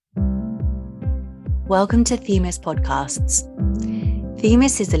Welcome to Themis Podcasts.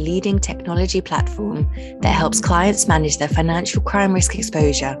 Themis is a leading technology platform that helps clients manage their financial crime risk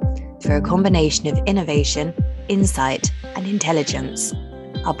exposure through a combination of innovation, insight, and intelligence.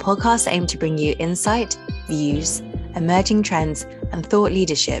 Our podcasts aim to bring you insight, views, emerging trends, and thought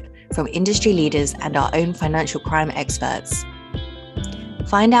leadership from industry leaders and our own financial crime experts.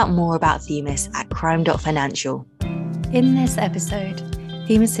 Find out more about Themis at crime.financial. In this episode,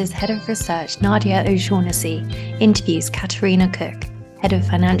 Themis' Head of Research, Nadia interviews Katarina Cook, Head of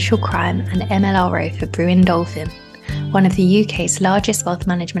Financial Crime and MLRO for Brewin Dolphin, one of the UK's largest wealth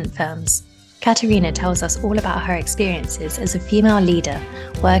management firms. Katarina tells us all about her experiences as a female leader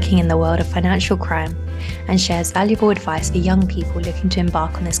working in the world of financial crime and shares valuable advice for young people looking to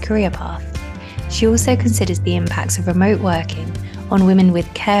embark on this career path. She also considers the impacts of remote working on women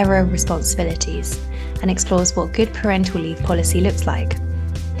with carer responsibilities and explores what good parental leave policy looks like.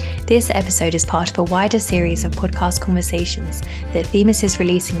 This episode is part of a wider series of podcast conversations that Themis is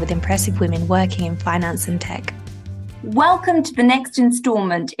releasing with impressive women working in finance and tech. Welcome to the next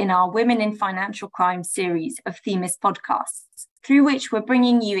instalment in our Women in Financial Crime series of Themis podcasts, through which we're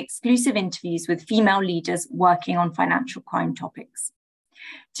bringing you exclusive interviews with female leaders working on financial crime topics.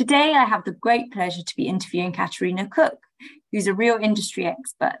 Today, I have the great pleasure to be interviewing Katarina Cook, who's a real industry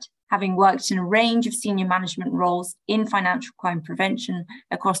expert, having worked in a range of senior management roles in financial crime prevention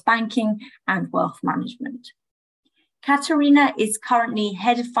across banking and wealth management. Katarina is currently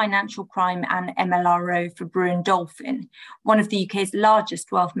Head of Financial Crime and MLRO for Brewin Dolphin, one of the UK's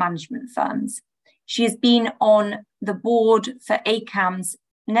largest wealth management firms. She has been on the board for ACAM's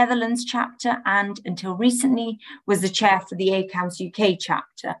Netherlands chapter and, until recently, was the chair for the ACAM's UK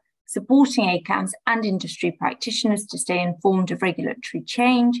chapter, supporting ACAMs and industry practitioners to stay informed of regulatory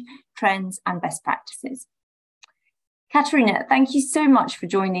change, trends, and best practices. Katarina, thank you so much for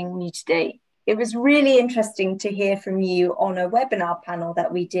joining me today. It was really interesting to hear from you on a webinar panel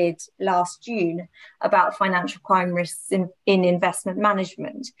that we did last June about financial crime risks in investment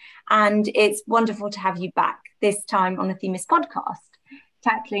management. And it's wonderful to have you back, this time on a Themis podcast,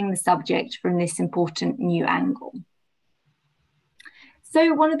 tackling the subject from this important new angle.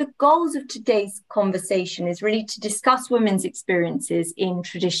 So one of the goals of today's conversation is really to discuss women's experiences in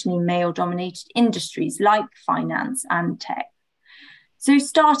traditionally male-dominated industries like finance and tech. So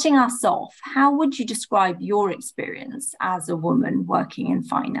starting us off, how would you describe your experience as a woman working in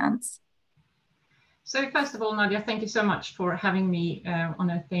finance? So first of all, Nadia, thank you so much for having me on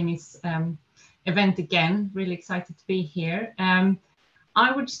a Themis event again. Really excited to be here.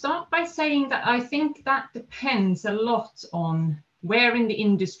 I would start by saying that I think that depends a lot on where in the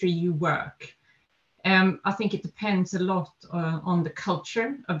industry you work. I think it depends a lot on the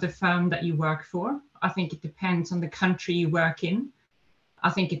culture of the firm that you work for. I think it depends on the country you work in.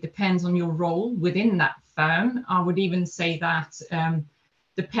 I think it depends on your role within that firm. I would even say that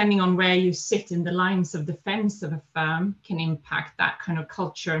depending on where you sit in the lines of defense of a firm can impact that kind of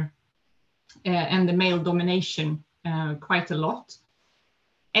culture and the male domination quite a lot.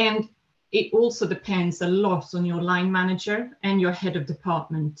 And it also depends a lot on your line manager and your head of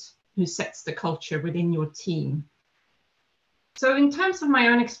department who sets the culture within your team. So in terms of my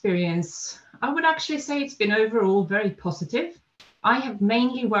own experience, I would actually say it's been overall very positive. I have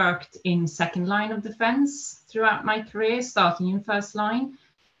mainly worked in second line of defense throughout my career, starting in first line,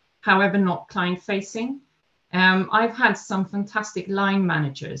 however, not client facing. I've had some fantastic line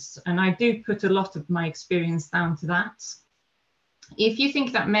managers, and I do put a lot of my experience down to that. If you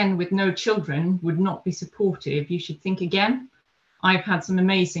think that men with no children would not be supportive, you should think again. I've had some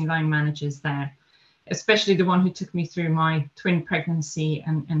amazing line managers there, especially the one who took me through my twin pregnancy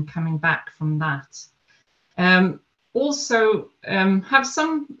and coming back from that. Also have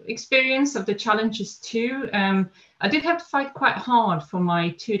some experience of the challenges too. I did have to fight quite hard for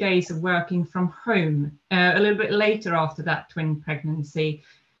my 2 days of working from home a little bit later after that twin pregnancy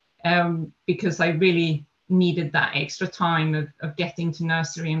because I really needed that extra time of getting to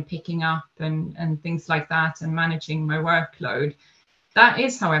nursery and picking up and things like that and managing my workload. That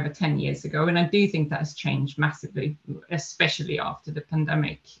is, however, 10 years ago, and I do think that has changed massively, especially after the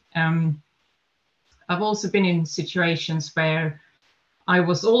pandemic. I've also been in situations where I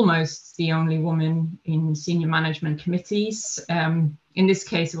was almost the only woman in senior management committees. In this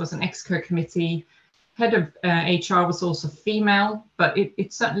case, it was an exco committee. Head of HR was also female, but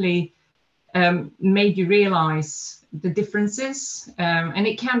it certainly made you realize the differences, and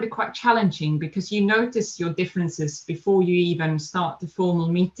it can be quite challenging because you notice your differences before you even start the formal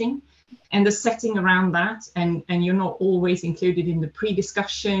meeting and the setting around that, and you're not always included in the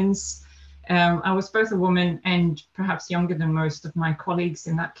pre-discussions. I was both a woman and perhaps younger than most of my colleagues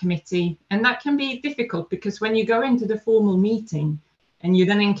in that committee. And that can be difficult because when you go into the formal meeting and you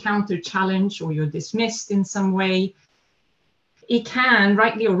then encounter challenge or you're dismissed in some way, it can,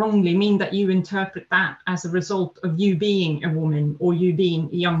 rightly or wrongly, mean that you interpret that as a result of you being a woman or you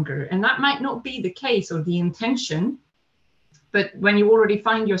being younger. And that might not be the case or the intention. But when you already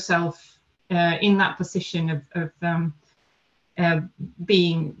find yourself in that position of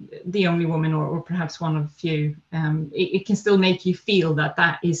being the only woman or perhaps one of the few, it can still make you feel that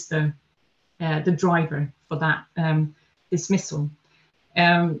that is the driver for that dismissal.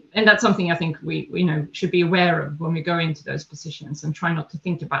 And that's something I think we should be aware of when we go into those positions and try not to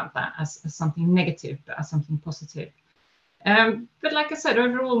think about that as something negative, but as something positive. But like I said,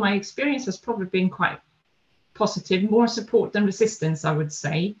 overall, my experience has probably been quite positive, more support than resistance, I would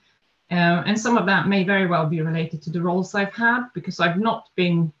say. And some of that may very well be related to the roles I've had, because I've not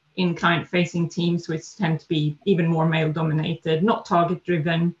been in client-facing teams, which tend to be even more male-dominated, not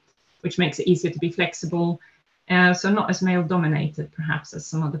target-driven, which makes it easier to be flexible. So not as male-dominated, perhaps, as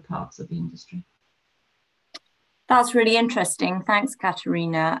some other parts of the industry. That's really interesting. Thanks,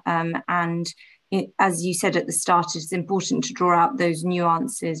 Katarina. As you said at the start, it's important to draw out those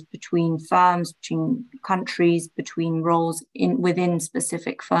nuances between firms, between countries, between roles within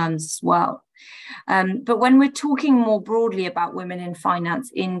specific firms as well. But when we're talking more broadly about women in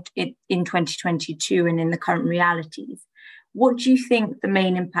finance in 2022 and in the current realities, what do you think the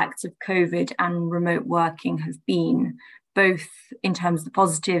main impacts of COVID and remote working have been, both in terms of the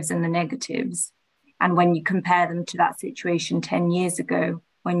positives and the negatives? And when you compare them to that situation 10 years ago,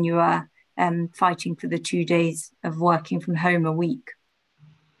 when you were fighting for the 2 days of working from home a week?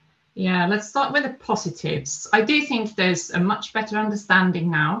 Yeah, let's start with the positives. I do think there's a much better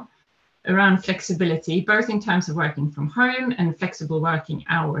understanding now around flexibility, both in terms of working from home and flexible working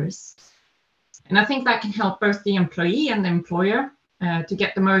hours. And I think that can help both the employee and the employer to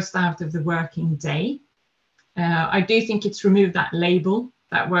get the most out of the working day. I do think it's removed that label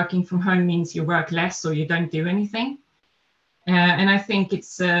that working from home means you work less or you don't do anything. And I think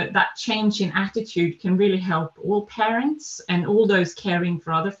it's that change in attitude can really help all parents and all those caring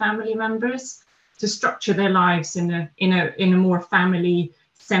for other family members to structure their lives in a more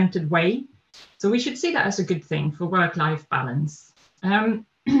family-centered way. So we should see that as a good thing for work-life balance.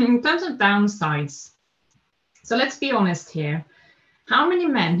 In terms of downsides, so let's be honest here. How many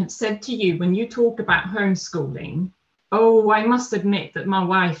men have said to you when you talk about homeschooling, "Oh, I must admit that my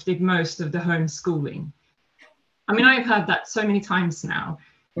wife did most of the homeschooling"? I mean, I've heard that so many times now.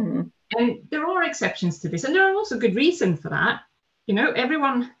 Mm-hmm. And there are exceptions to this, and there are also good reason for that. You know,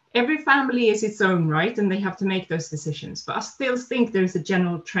 every family is its own, right? And they have to make those decisions. But I still think there's a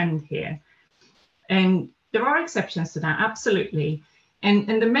general trend here. And there are exceptions to that, absolutely.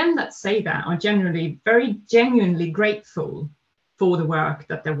 And the men that say that are generally very genuinely grateful for the work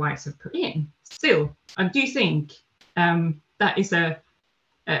that their wives have put in. Still, I do think that is the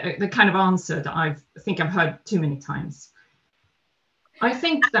kind of answer that I think I've heard too many times. I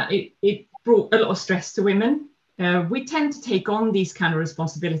think that it brought a lot of stress to women. We tend to take on these kind of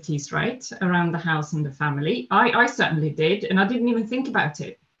responsibilities, right, around the house and the family. I certainly did, and I didn't even think about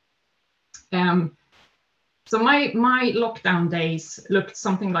it. So my lockdown days looked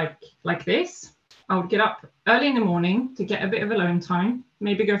something like this. I would get up early in the morning to get a bit of alone time,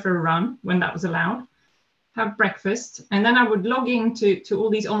 maybe go for a run when that was allowed, have breakfast, and then I would log into all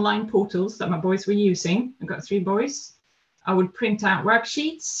these online portals that my boys were using. I've got 3 boys. I would print out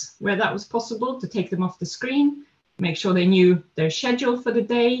worksheets where that was possible to take them off the screen, make sure they knew their schedule for the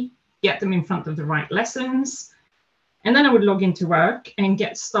day, get them in front of the right lessons. And then I would log into work and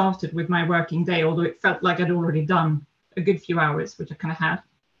get started with my working day, although it felt like I'd already done a good few hours, which I kind of had.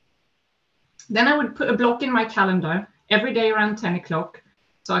 Then I would put a block in my calendar every day around 10 o'clock,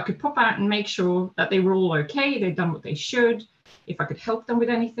 so I could pop out and make sure that they were all okay, they'd done what they should, if I could help them with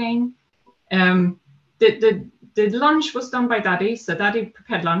anything. The lunch was done by Daddy, so Daddy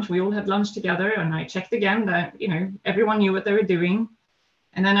prepared lunch. We all had lunch together, and I checked again that, you know, everyone knew what they were doing.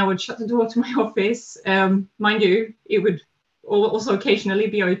 And then I would shut the door to my office. Mind you, it would also occasionally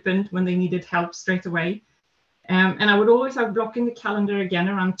be opened when they needed help straight away. And I would always have a block in the calendar again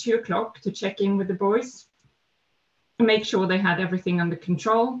around 2 o'clock to check in with the boys and make sure they had everything under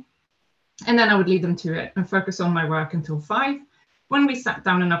control. And then I would leave them to it and focus on my work until 5, when we sat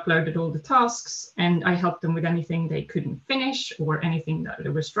down and uploaded all the tasks, and I helped them with anything they couldn't finish or anything that they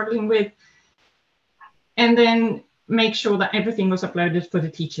were struggling with. And then make sure that everything was uploaded for the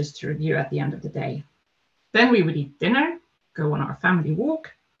teachers to review at the end of the day. Then we would eat dinner, go on our family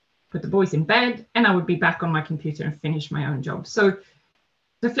walk, put the boys in bed, and I would be back on my computer and finish my own job. So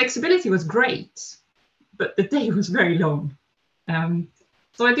the flexibility was great, but the day was very long.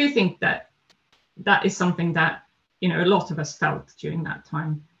 So I do think that is something that, a lot of us felt during that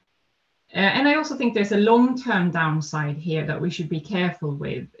time. And I also think there's a long-term downside here that we should be careful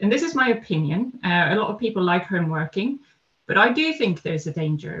with. And this is my opinion. A lot of people like home working, but I do think there's a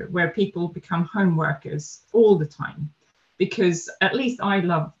danger where people become home workers all the time, because at least I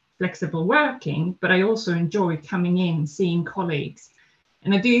love flexible working, but I also enjoy coming in, seeing colleagues.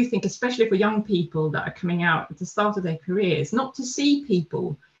 And I do think, especially for young people that are coming out at the start of their careers, not to see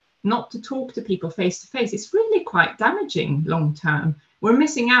people, not to talk to people face to face, it's really quite damaging long term. We're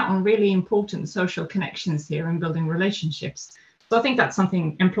missing out on really important social connections here and building relationships. So I think that's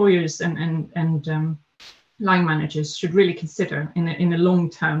something employers and line managers should really consider in a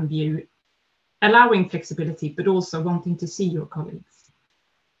long-term view, allowing flexibility, but also wanting to see your colleagues.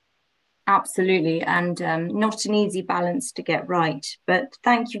 Absolutely, and not an easy balance to get right. But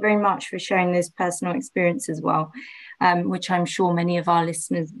thank you very much for sharing this personal experience as well, which I'm sure many of our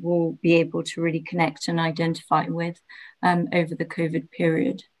listeners will be able to really connect and identify with over the COVID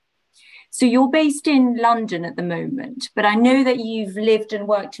period. So you're based in London at the moment, but I know that you've lived and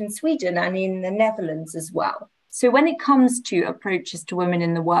worked in Sweden and in the Netherlands as well. So when it comes to approaches to women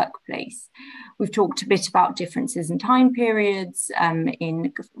in the workplace, we've talked a bit about differences in time periods,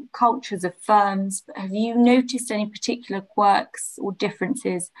 in cultures of firms. But have you noticed any particular quirks or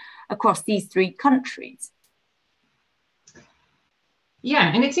differences across these three countries?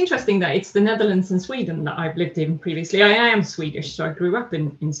 Yeah, and it's interesting that it's the Netherlands and Sweden that I've lived in previously. I am Swedish, so I grew up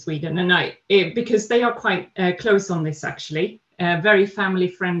in Sweden, and because they are quite close on this actually, very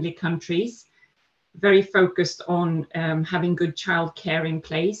family-friendly countries, very focused on having good childcare in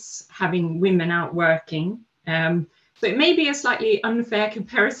place, having women out working. So it may be a slightly unfair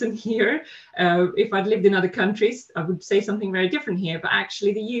comparison here. If I'd lived in other countries, I would say something very different here, but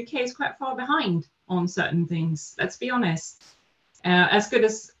actually the UK is quite far behind on certain things, let's be honest. As good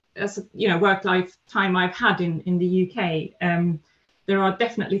as work-life time I've had in the UK, there are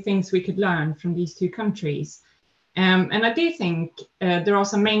definitely things we could learn from these two countries. And I do think there are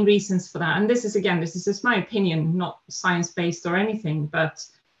some main reasons for that. And this is just my opinion, not science-based or anything, but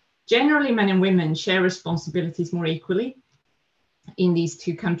generally men and women share responsibilities more equally in these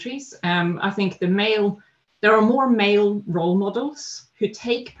two countries. I think there are more male role models who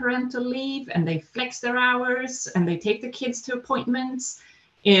take parental leave and they flex their hours and they take the kids to appointments,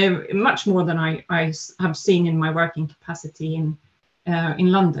 much more than I have seen in my working capacity in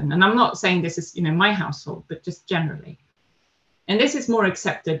London. And I'm not saying this is my household, but just generally. And this is more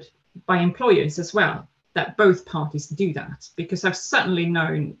accepted by employers as well, that both parties do that, because I've certainly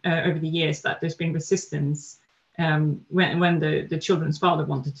known over the years that there's been resistance when the children's father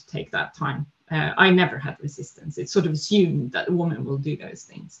wanted to take that time. I never had resistance. It's sort of assumed that a woman will do those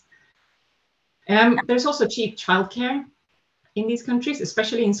things. There's also cheap childcare in these countries,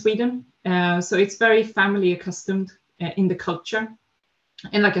 especially in Sweden. So it's very family accustomed in the culture.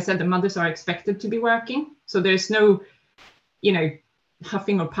 And like I said, the mothers are expected to be working. So there's no,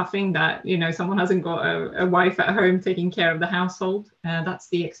 huffing or puffing that, someone hasn't got a wife at home taking care of the household. That's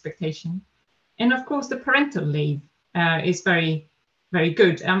the expectation. And of course, the parental leave is very, very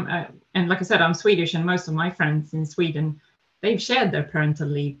good. And like I said, I'm Swedish, and most of my friends in Sweden, they've shared their parental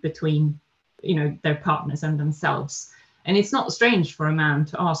leave between, their partners and themselves. And it's not strange for a man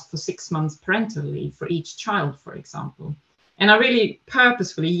to ask for 6 months parental leave for each child, for example. And I really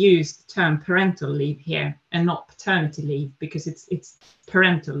purposefully use the term parental leave here and not paternity leave, because it's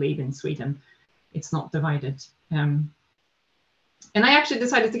parental leave in Sweden. It's not divided. And I actually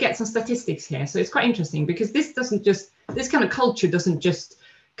decided to get some statistics here. So it's quite interesting, because this kind of culture doesn't just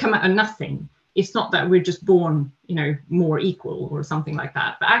come out of nothing. It's not that we're just born, more equal or something like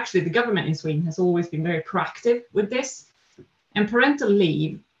that. But actually the government in Sweden has always been very proactive with this. And parental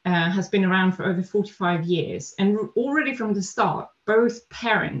leave has been around for over 45 years. And already from the start, both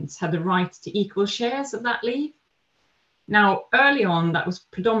parents had the right to equal shares of that leave. Now, early on, that was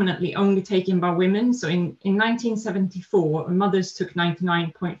predominantly only taken by women. So in 1974, mothers took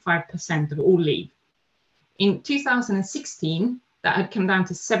 99.5% of all leave. In 2016, that had come down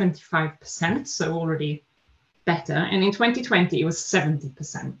to 75%, so already better. And in 2020, it was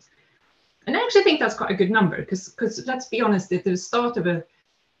 70%. And I actually think that's quite a good number, because let's be honest, at the start of a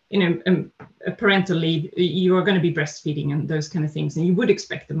parental leave, you are going to be breastfeeding and those kind of things, and you would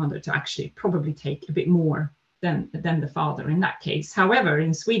expect the mother to actually probably take a bit more than the father in that case. However,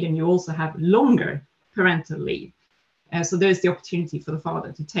 in Sweden, you also have longer parental leave. So there's the opportunity for the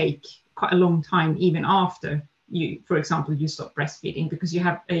father to take quite a long time, even after you, for example, you stop breastfeeding, because you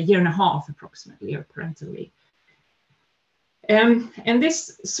have 1.5 years approximately of parental leave. And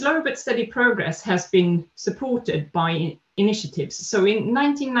this slow but steady progress has been supported by initiatives. So in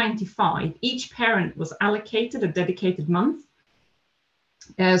 1995, each parent was allocated a dedicated month.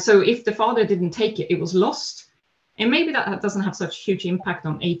 So if the father didn't take it, it was lost. And maybe that doesn't have such huge impact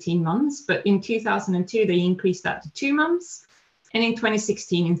on 18 months, but in 2002, they increased that to 2 months, and in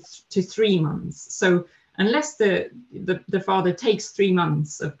 2016 to 3 months. So unless the father takes 3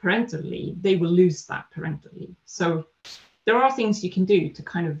 months of parental leave, they will lose that parental leave. So there are things you can do to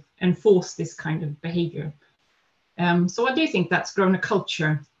kind of enforce this kind of behavior. So I do think that's grown a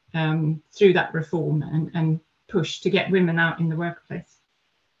culture through that reform and push to get women out in the workplace.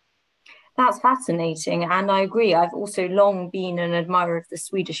 That's fascinating. And I agree. I've also long been an admirer of the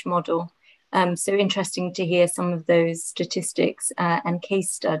Swedish model. So interesting to hear some of those statistics and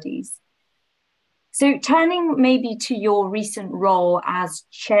case studies. So turning maybe to your recent role as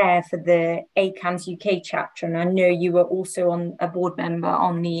chair for the ACAMS UK chapter, and I know you were also on a board member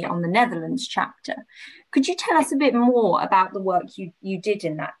on the Netherlands chapter. Could you tell us a bit more about the work you did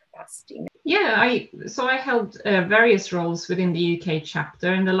in that capacity? Yeah, I held various roles within the UK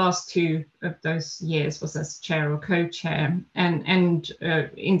chapter, and the last 2 of those years was as chair or co-chair, and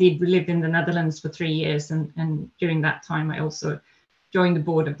indeed we lived in the Netherlands for 3 years, and during that time I also joined the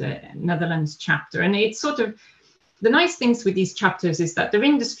board of the Netherlands chapter. And it's sort of the nice things with these chapters is that they're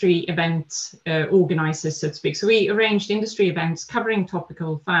industry event organizers, so to speak. So we arranged industry events covering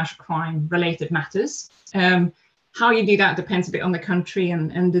topical financial crime related matters. How you do that depends a bit on the country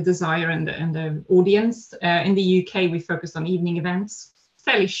and the desire and the audience. In the UK, we focused on evening events,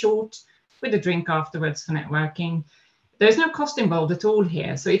 fairly short, with a drink afterwards for networking. There's no cost involved at all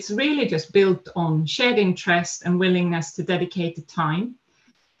here. So it's really just built on shared interest and willingness to dedicate the time.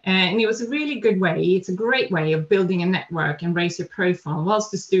 And it was a really good way. It's a great way of building a network and raise your profile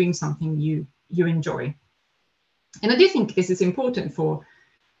whilst just doing something you enjoy. And I do think this is important for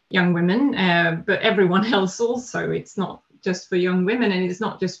young women, but everyone else also. It's not just for young women, and it's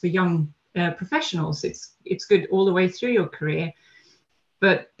not just for young professionals. It's good all the way through your career.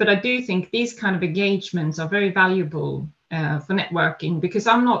 But I do think these kind of engagements are very valuable for networking, because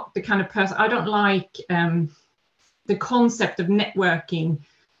I'm not the kind of person, I don't like the concept of networking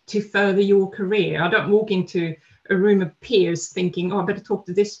to further your career. I don't walk into a room of peers thinking, oh, I better talk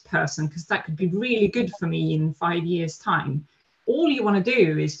to this person because that could be really good for me in 5 years' time. All you want to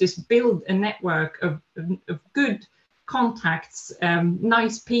do is just build a network of good contacts,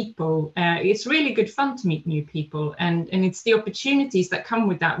 nice people. It's really good fun to meet new people, and it's the opportunities that come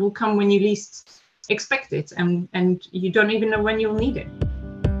with that will come when you least expect it, and you don't even know when you'll need it.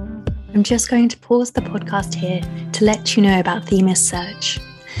 I'm just going to pause the podcast here to let you know about Themis Search,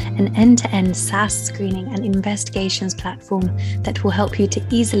 an end-to-end SaaS screening and investigations platform that will help you to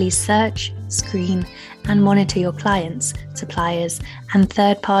easily search, screen, and monitor your clients, suppliers, and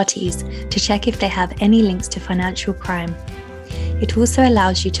third parties to check if they have any links to financial crime. It also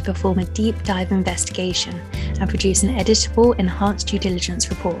allows you to perform a deep dive investigation and produce an editable, enhanced due diligence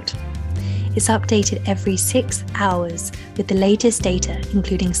report. It's updated every 6 hours with the latest data,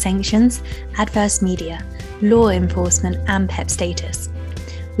 including sanctions, adverse media, law enforcement, and PEP status.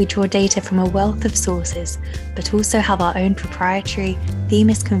 We draw data from a wealth of sources, but also have our own proprietary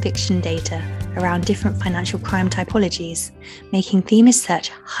Themis conviction data around different financial crime typologies, making Themis Search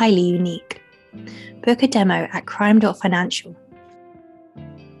highly unique. Book a demo at crime.financial.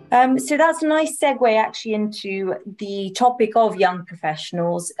 So that's a nice segue actually into the topic of young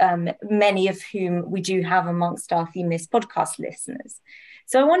professionals, many of whom we do have amongst our Themis podcast listeners.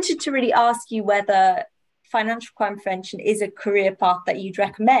 So I wanted to really ask you whether financial crime prevention is a career path that you'd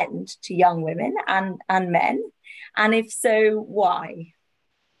recommend to young women and men, and if so, why?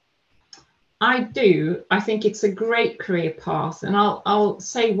 I do. I think it's a great career path, and I'll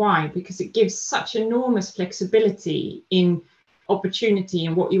say why, because it gives such enormous flexibility in opportunity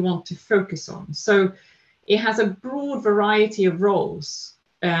and what you want to focus on. So it has a broad variety of roles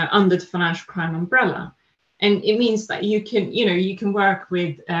under the financial crime umbrella. And it means that you can work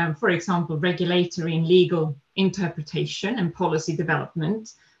with, for example, regulatory and legal interpretation and policy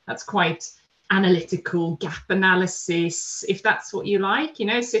development. That's quite analytical, gap analysis, if that's what you like,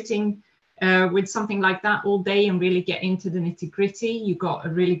 sitting with something like that all day and really get into the nitty-gritty. You got a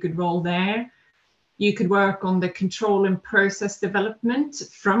really good role there. You could work on the control and process development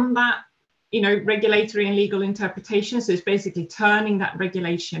from that, regulatory and legal interpretation. So it's basically turning that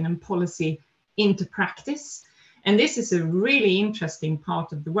regulation and policy into practice. And this is a really interesting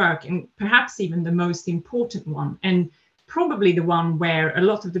part of the work, and perhaps even the most important one, and probably the one where a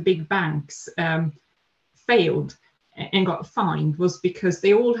lot of the big banks failed and got fined, was because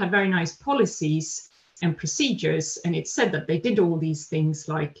they all had very nice policies, and procedures, and it said that they did all these things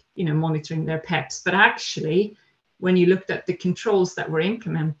like, monitoring their pets, but actually when you looked at the controls that were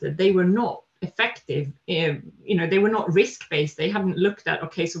implemented, they were not effective. They were not risk-based. They haven't looked at,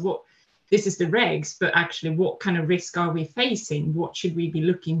 okay, so what, this is the regs, but actually what kind of risk are we facing? What should we be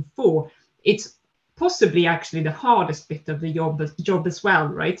looking for? It's possibly actually the hardest bit of the job as well,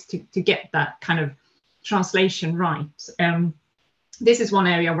 right? To get that kind of translation right. This is one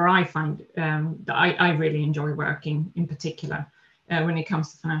area where I find that I really enjoy working in particular when it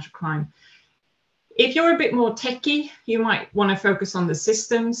comes to financial crime. If you're a bit more techie, you might want to focus on the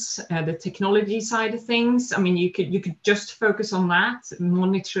systems, the technology side of things. I mean, you could just focus on that,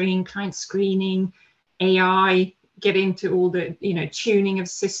 monitoring, client screening, AI, get into all the tuning of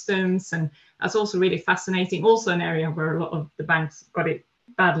systems, and that's also really fascinating. Also an area where a lot of the banks got it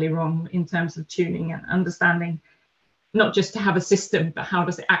badly wrong in terms of tuning and understanding, not just to have a system, but how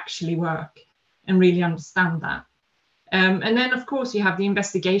does it actually work, and really understand that. And then, of course, you have the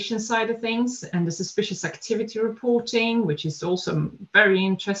investigation side of things and the suspicious activity reporting, which is also very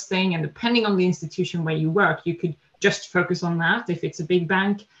interesting. And depending on the institution where you work, you could just focus on that. If it's a big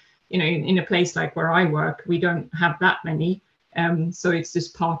bank, in a place like where I work, we don't have that many. So it's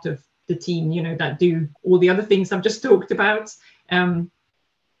just part of the team, that do all the other things I've just talked about.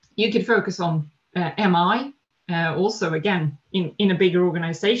 You could focus on MI. Also, again, in a bigger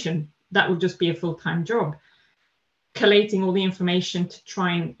organization, that would just be a full-time job. Collating all the information to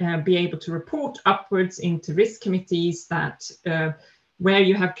try and be able to report upwards into risk committees that where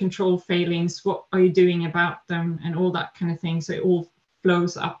you have control failings, what are you doing about them, and all that kind of thing. So it all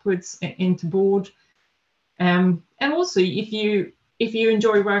flows upwards into board. And also, if you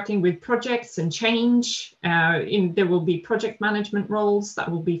enjoy working with projects and change, there will be project management roles that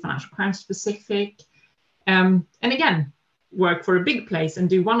will be financial crime specific. And again, work for a big place and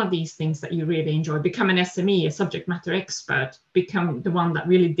do one of these things that you really enjoy, become an SME, a subject matter expert, become the one that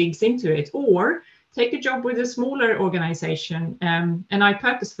really digs into it, or take a job with a smaller organization. And I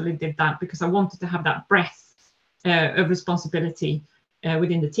purposefully did that because I wanted to have that breadth of responsibility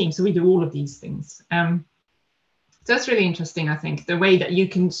within the team. So we do all of these things. So that's really interesting, I think, the way that you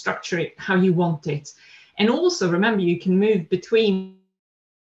can structure it how you want it. And also remember, you can move between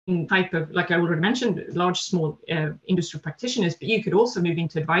type of, like I already mentioned, large, small industry practitioners, but you could also move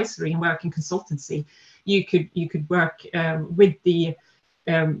into advisory and work in consultancy. You could work with the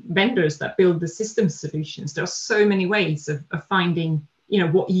vendors that build the system solutions. There are so many ways of finding,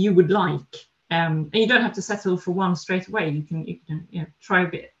 what you would like, and you don't have to settle for one straight away. You can try a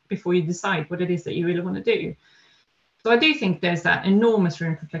bit before you decide what it is that you really want to do. So I do think there's that enormous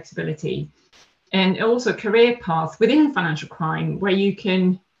room for flexibility, and also career path within financial crime where you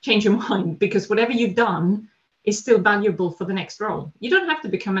can change your mind, because whatever you've done is still valuable for the next role. You don't have to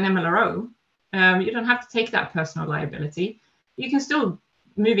become an MLRO. You don't have to take that personal liability. You can still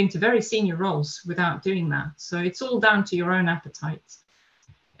move into very senior roles without doing that. So it's all down to your own appetite.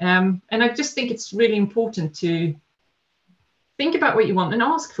 And I just think it's really important to think about what you want and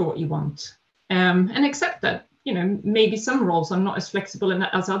ask for what you want, and accept that, maybe some roles are not as flexible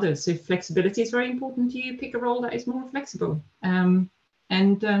as others. If flexibility is very important to you, pick a role that is more flexible. And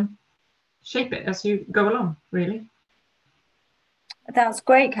shape it as you go along, really. That's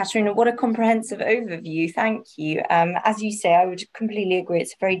great, Katarina. What a comprehensive overview. Thank you. As you say, I would completely agree.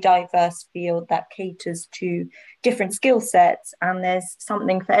 It's a very diverse field that caters to different skill sets, and there's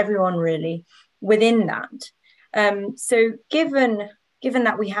something for everyone really within that. So given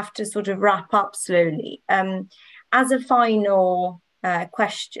that we have to sort of wrap up slowly, as a final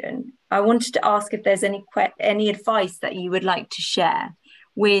question, I wanted to ask if there's any advice that you would like to share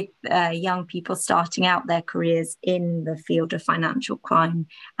with young people starting out their careers in the field of financial crime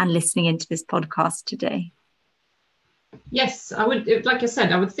and listening into this podcast today. Yes, I would, like I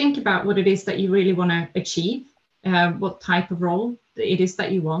said, I would think about what it is that you really want to achieve, what type of role it is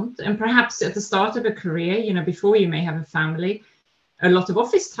that you want. And perhaps at the start of a career, before you may have a family, a lot of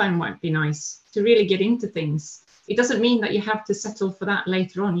office time might be nice to really get into things. It doesn't mean that you have to settle for that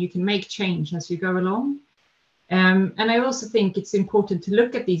later on. You can make change as you go along. And I also think it's important to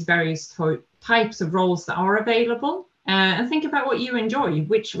look at these various types of roles that are available and think about what you enjoy,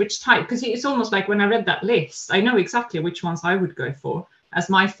 which type, because it's almost like when I read that list, I know exactly which ones I would go for as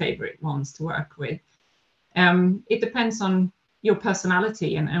my favorite ones to work with. It depends on your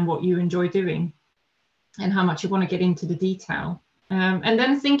personality and what you enjoy doing and how much you want to get into the detail. And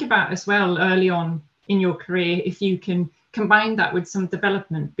then think about as well early on in your career if you can combine that with some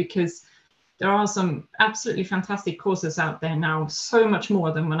development, because there are some absolutely fantastic courses out there now, so much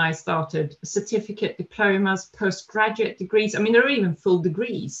more than when I started. Certificate, diplomas, postgraduate degrees. I mean, there are even full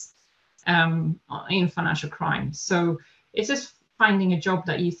degrees in financial crime. So it's just finding a job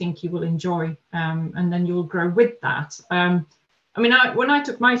that you think you will enjoy, and then you'll grow with that. When I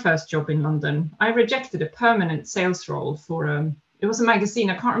took my first job in London, I rejected a permanent sales role for it was a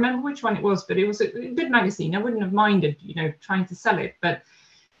magazine. I can't remember which one it was, but it was a good magazine. I wouldn't have minded, trying to sell it, but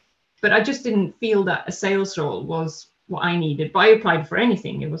I just didn't feel that a sales role was what I needed. But I applied for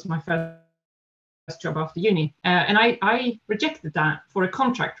anything. It was my first job after uni, and I rejected that for a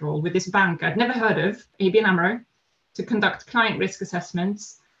contract role with this bank I'd never heard of, ABN AMRO, to conduct client risk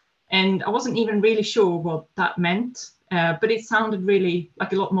assessments. And I wasn't even really sure what that meant, but it sounded really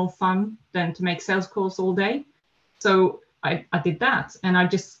like a lot more fun than to make sales calls all day. So I did that, and I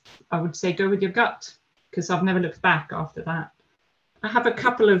would say go with your gut, because I've never looked back after that. I have a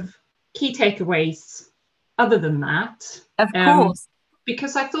couple of key takeaways other than that. Of course.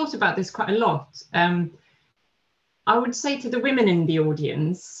 Because I thought about this quite a lot. I would say to the women in the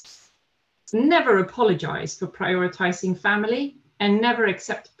audience, never apologize for prioritizing family, and never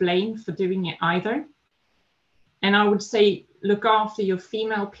accept blame for doing it either. And I would say look after your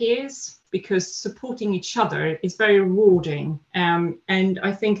female peers, because supporting each other is very rewarding. And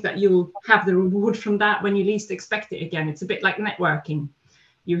I think that you'll have the reward from that when you least expect it again. It's a bit like networking.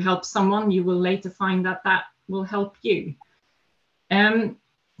 You help someone, you will later find that that will help you.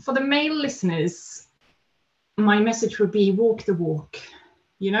 For the male listeners, my message would be walk the walk.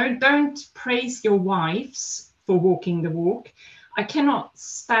 Don't praise your wives for walking the walk. I cannot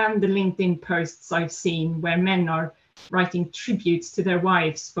stand the LinkedIn posts I've seen where men are writing tributes to their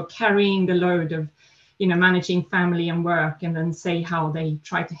wives for carrying the load of, managing family and work, and then say how they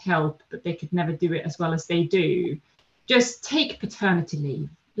try to help, but they could never do it as well as they do. Just take paternity leave.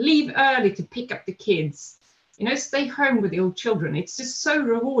 Leave early to pick up the kids. Stay home with your children. It's just so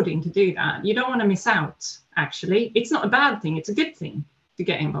rewarding to do that. You don't want to miss out, actually. It's not a bad thing. It's a good thing to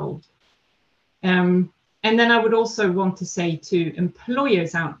get involved. And then I would also want to say to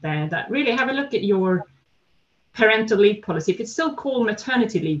employers out there that really have a look at your parental leave policy. If it's still called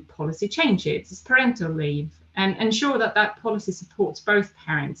maternity leave policy, change it. It's parental leave, and ensure that that policy supports both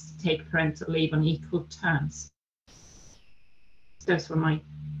parents to take parental leave on equal terms. Those were my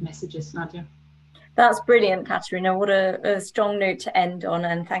messages, Nadia. That's brilliant, Katarina. What a strong note to end on.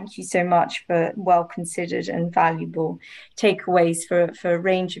 And thank you so much for well-considered and valuable takeaways for a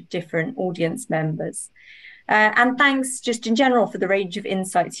range of different audience members. And thanks just in general for the range of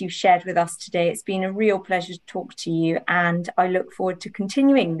insights you've shared with us today. It's been a real pleasure to talk to you, and I look forward to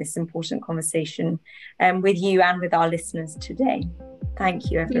continuing this important conversation with you and with our listeners today.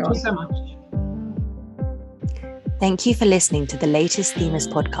 Thank you, everyone. Thank you so much. Thank you for listening to the latest Themis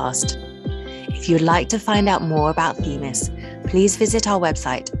podcast. If you'd like to find out more about Themis, please visit our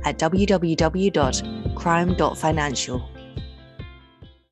website at www.crime.financial.